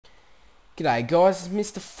G'day guys,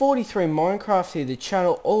 it's Mr43Minecraft here, the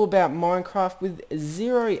channel all about Minecraft with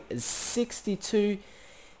 062,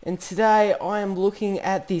 and today I am looking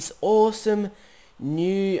at this awesome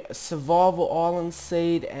new survival island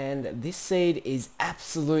seed, and this seed is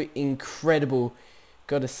absolute incredible.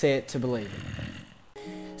 Gotta say it to believe it.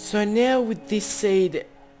 So now with this seed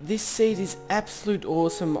is absolute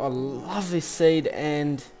awesome. I love this seed,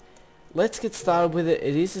 and let's get started with it.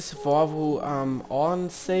 It is a survival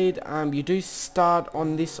island seed. You do start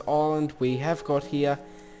on this island we have got here,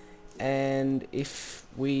 and if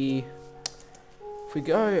we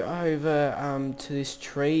go over to this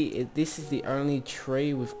tree, this is the only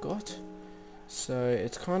tree we've got, so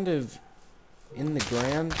it's kind of in the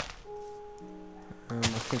ground. I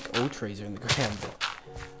think all trees are in the ground, but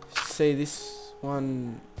see, this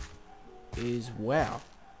one is, wow,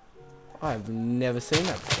 I've never seen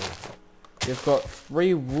that before. You've got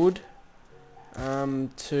 3 wood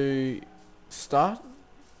to start.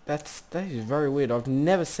 That is very weird. I've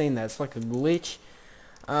never seen that. It's like a glitch.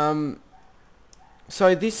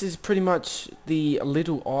 So this is pretty much the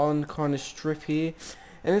little island kind of strip here,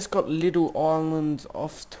 and it's got little islands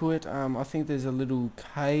off to it. I think there's a little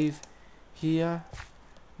cave here.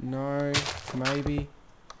 No, maybe.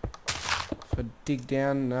 If I dig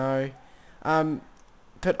down, no.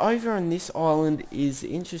 But over on this island is the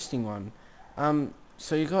interesting one.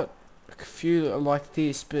 So you got a few like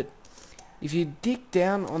this, but if you dig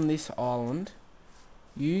down on this island,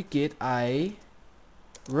 you get a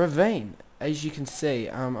ravine. As you can see,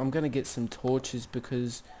 I'm gonna get some torches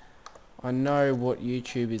because I know what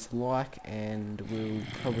YouTube is like, and we'll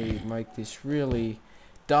probably make this really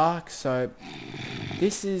dark. So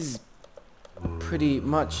this is pretty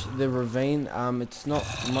much the ravine. It's not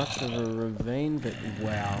much of a ravine, but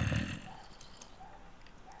wow.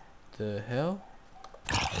 The hell?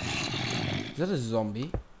 Is that a zombie?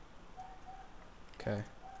 Okay.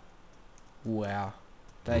 Wow.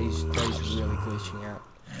 That is really glitching out.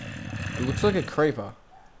 It looks like a creeper.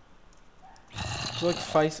 It's like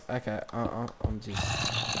face. Okay, I'm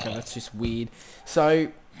just. Okay, that's just weird. So,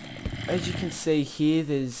 as you can see here,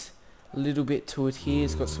 there's a little bit to it here.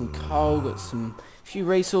 It's got some coal, got some few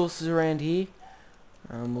resources around here.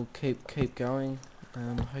 We'll keep going.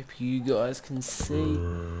 Hope you guys can see.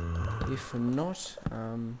 If not,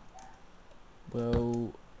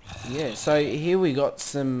 well, yeah. So here we got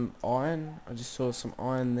some iron. I just saw some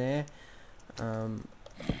iron there.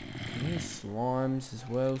 Slimes as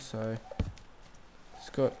well. So it's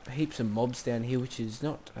got heaps of mobs down here, which is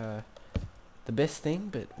not the best thing.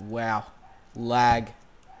 But wow, lag.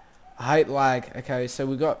 I hate lag. Okay, so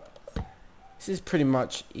we got. This is pretty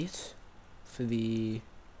much it for the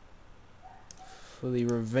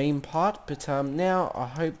ravine part, but now I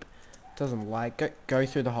hope it doesn't lag. Go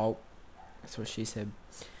through the hole. That's what she said.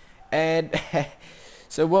 And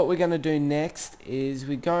so what we're gonna do next is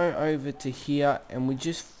we go over to here and we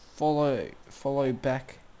just follow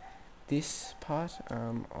back this part.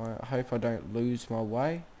 I hope I don't lose my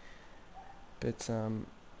way, but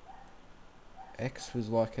X was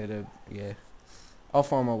like at a, yeah, I'll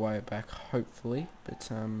find my way back hopefully,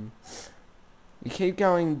 but you keep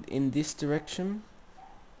going in this direction,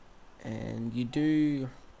 and you do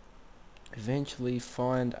eventually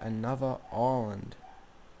find another island.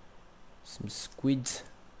 Some squids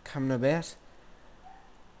coming about.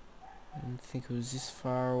 I didn't think it was this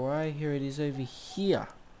far away. Here it is over here.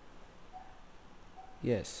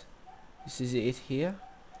 Yes, this is it here.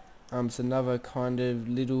 It's another kind of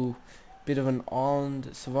little bit of an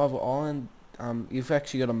island, survival island. You've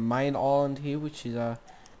actually got a main island here, which is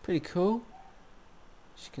pretty cool.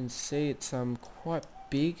 As you can see, it's quite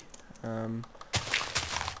big. I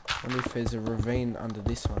wonder if there's a ravine under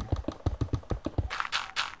this one,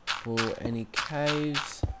 or any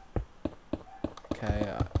caves.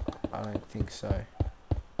 Okay, I don't think so.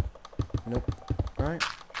 Nope. No.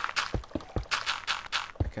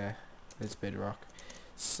 Okay, there's bedrock.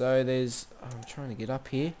 So there's, I'm trying to get up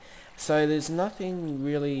here. So there's nothing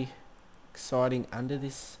really exciting under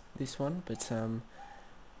this one, but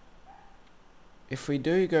if we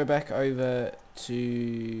do go back over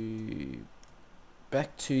to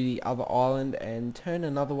the other island and turn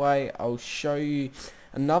another way, I'll show you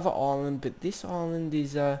another island, but this island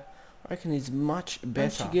is I reckon is much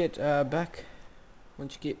better.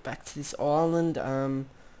 Once you get back to this island,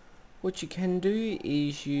 what you can do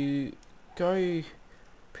is you go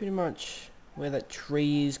pretty much where that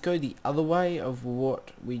tree is, go the other way of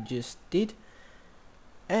what we just did,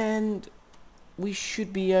 and we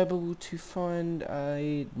should be able to find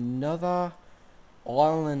another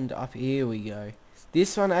island up here. We go.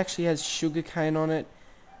 This one actually has sugarcane on it.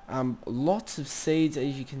 Lots of seeds,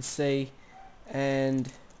 as you can see.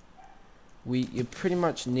 and you pretty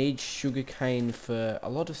much need sugarcane for a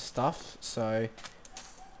lot of stuff, so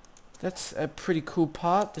that's a pretty cool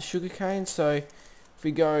part, the sugarcane. So if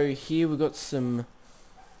we go here, we've got some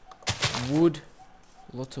wood,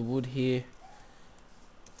 lots of wood here.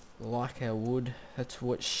 Like our wood, that's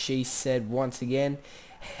what she said once again.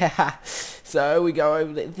 So we go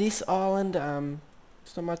over this island.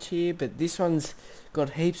 It's not much here, but this one's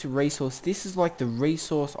got heaps of resource. This is like the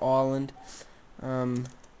resource island.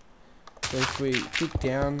 So if we dig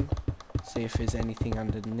down, see if there's anything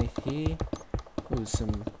underneath here. Ooh,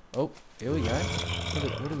 some. Oh, here we go.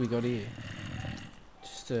 What do we got here?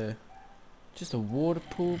 Just a water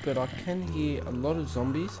pool, but I can hear a lot of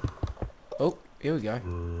zombies. Oh, here we go.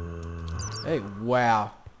 Hey,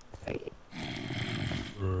 wow. There's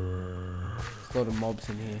a lot of mobs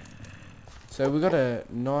in here. So we got a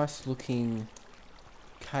nice looking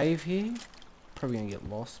cave here. Probably gonna get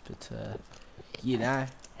lost, but you know.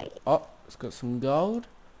 Oh, it's got some gold.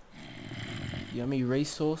 Yummy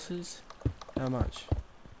resources. How much?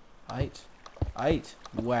 8. 8.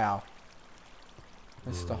 Wow.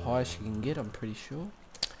 That's the highest you can get, I'm pretty sure.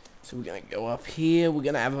 So we're gonna go up here. We're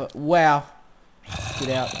gonna have a wow. Get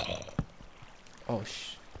out. Oh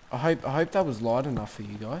I hope that was light enough for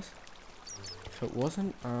you guys. If it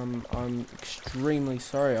wasn't, I'm extremely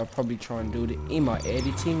sorry. I'll probably try and do it in my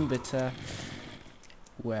editing, but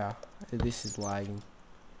wow, this is lagging.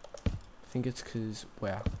 I think it's because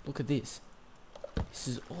wow, look at this. This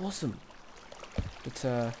is awesome. But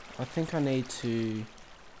I think I need to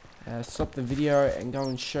stop the video and go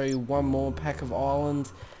and show you one more pack of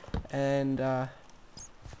islands, and then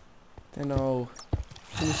I'll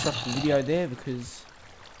finish up the video there, because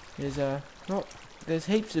there's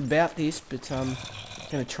heaps about this, but I'm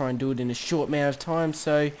gonna try and do it in a short amount of time.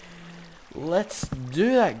 So let's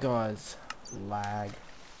do that, guys. Lag.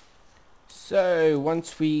 So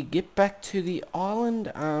once we get back to the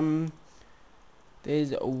island,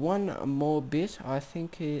 there's one more bit. I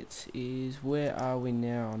think it is, where are we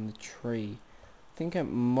now on the tree? I think it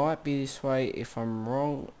might be this way. If I'm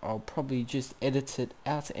wrong, I'll probably just edit it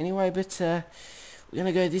out anyway, but we're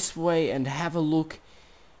gonna go this way and have a look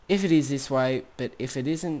if it is this way, but if it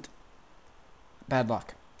isn't, bad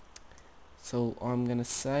luck. So I'm gonna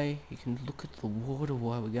say, you can look at the water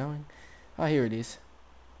while we're going. Oh, here it is.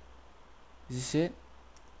 Is this it?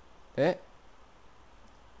 There?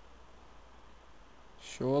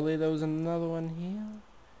 Surely there was another one here.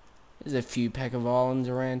 There's a few pack of islands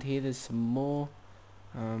around here. There's some more.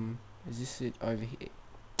 Is this it over here?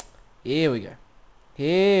 Here we go.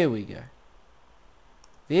 Here we go.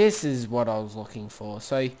 This is what I was looking for.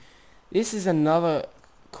 So this is another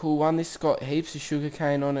cool one. This has got heaps of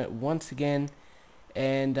sugarcane on it once again,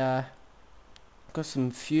 and got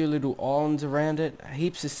some few little islands around it.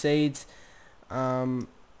 Heaps of seeds. And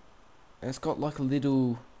it's got like a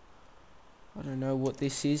little, I don't know what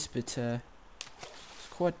this is, but it's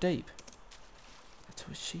quite deep. That's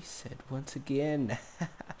what she said once again.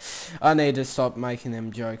 I need to stop making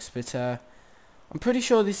them jokes, but I'm pretty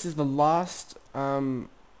sure this is the last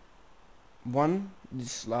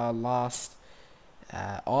last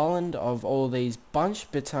island of all these bunch.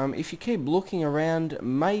 But if you keep looking around,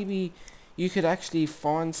 maybe you could actually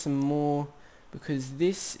find some more, because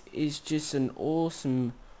this is just an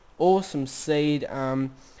awesome seed.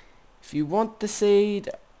 If you want the seed,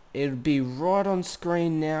 it'll be right on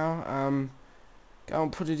screen now. Go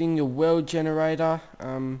and put it in your world generator.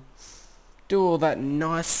 Do all that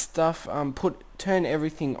nice stuff. Turn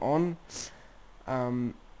everything on.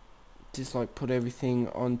 Just like put everything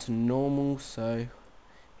onto normal. So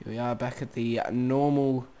here we are back at the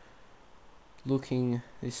normal looking.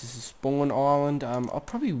 This is a spawn island. I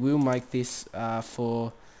probably will make this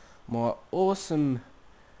for my awesome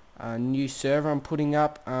new server I'm putting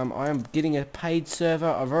up. I am getting a paid server.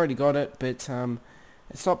 I've already got it, but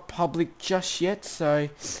it's not public just yet, so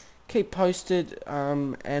keep posted,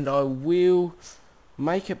 and I will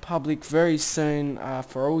make it public very soon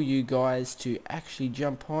for all you guys to actually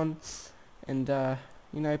jump on and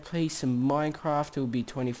you know, play some Minecraft. It will be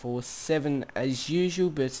 24/7 as usual,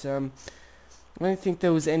 but I don't think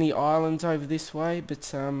there was any islands over this way.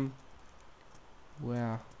 But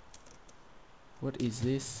wow, what is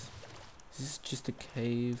this? Is this just a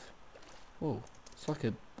cave? Oh, it's like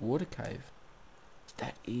a water cave.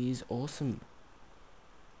 That is awesome.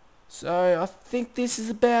 So I think this is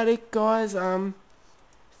about it, guys.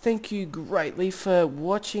 Thank you greatly for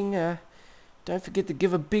watching. Don't forget to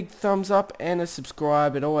give a big thumbs up and a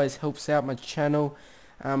subscribe. It always helps out my channel.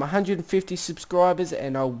 150 subscribers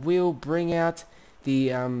and I will bring out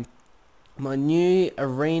the my new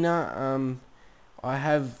arena. I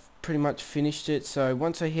have pretty much finished it. So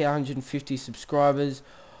once I hit 150 subscribers,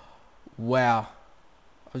 wow,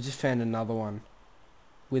 I've just found another one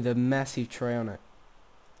with a massive tree on it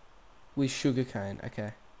with sugarcane.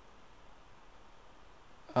 Okay.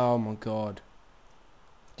 Oh my god.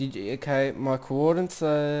 Did you? Okay, my coordinates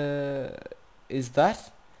is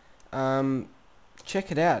that.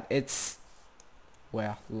 Check it out. It's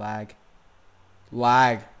wow, lag.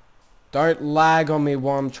 Don't lag on me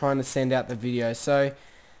while I'm trying to send out the video. So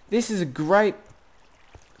this is a great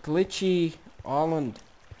glitchy island.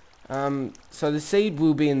 So the seed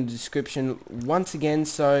will be in the description once again.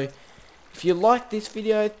 So if you like this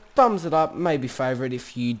video, thumbs it up, maybe favorite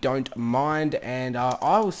if you don't mind, and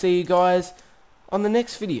I will see you guys on the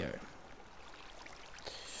next video.